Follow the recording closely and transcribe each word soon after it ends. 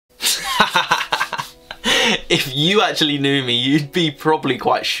If you actually knew me, you'd be probably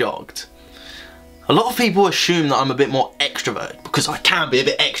quite shocked. A lot of people assume that I'm a bit more extroverted because I can be a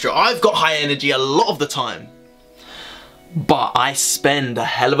bit extra. I've got high energy a lot of the time. But I spend a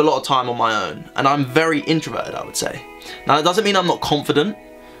hell of a lot of time on my own, and I'm very introverted, I would say. Now, that doesn't mean I'm not confident.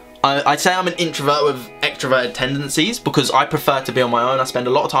 I'd say I'm an introvert with extroverted tendencies because I prefer to be on my own. I spend a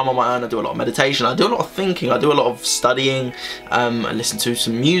lot of time on my own. I do a lot of meditation. I do a lot of thinking. I do a lot of studying. I listen to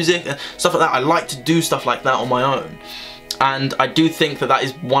some music, stuff like that. I like to do stuff like that on my own. And I do think that that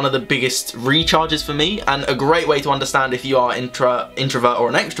is one of the biggest recharges for me, and a great way to understand if you are introvert or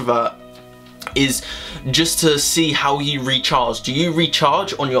an extrovert is just to see how you recharge. Do you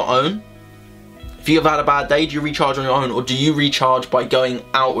recharge on your own? If you've had a bad day, do you recharge on your own, or do you recharge by going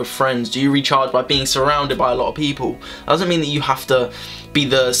out with friends? Do you recharge by being surrounded by a lot of people? That doesn't mean that you have to be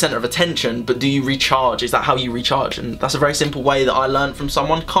the center of attention, but do you recharge? Is that how you recharge? And that's a very simple way that I learned from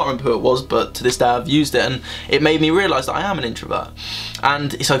someone. Can't remember who it was, but to this day I've used it, and it made me realize that I am an introvert.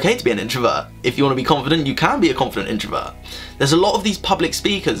 And it's okay to be an introvert. If you want to be confident, you can be a confident introvert. There's a lot of these public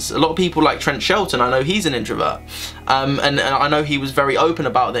speakers, a lot of people like Trent Shelton. I know he's an introvert, and I know he was very open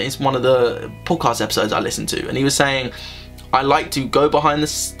about that. It's one of the podcast episodes I listened to, and he was saying, I like to go behind the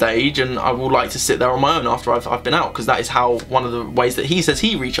stage and I will like to sit there on my own after I've been out, because that is how, one of the ways that he says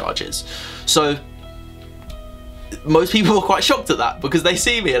he recharges. So most people are quite shocked at that because they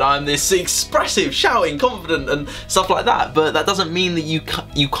see me and I'm this expressive, shouting, confident and stuff like that, but that doesn't mean that you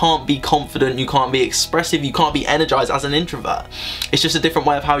can't be confident, you can't be expressive, you can't be energized as an introvert. It's just a different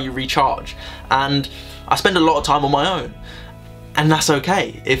way of how you recharge, and I spend a lot of time on my own, and that's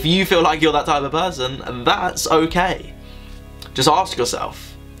okay. If you feel like you're that type of person, that's okay. Just ask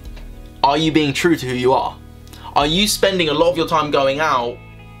yourself, are you being true to who you are? Are you spending a lot of your time going out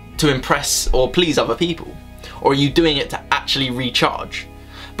to impress or please other people? Or are you doing it to actually recharge?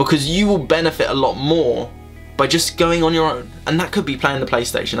 Because you will benefit a lot more by just going on your own. And that could be playing the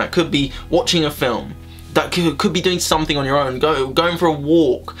PlayStation, that could be watching a film, that could be doing something on your own, going for a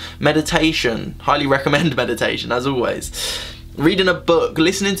walk, meditation, highly recommend meditation as always, reading a book,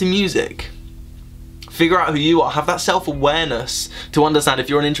 listening to music. Figure out who you are, have that self-awareness to understand if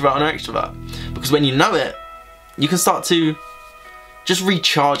you're an introvert or an extrovert. Because when you know it, you can start to just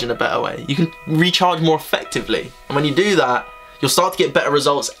recharge in a better way. You can recharge more effectively. And when you do that, you'll start to get better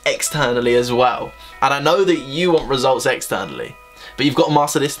results externally as well. And I know that you want results externally, but you've got to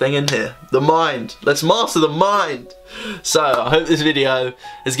master this thing in here, the mind. Let's master the mind. So I hope this video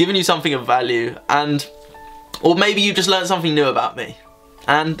has given you something of value, or maybe you just learned something new about me.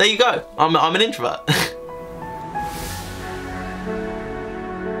 And there you go, I'm an introvert.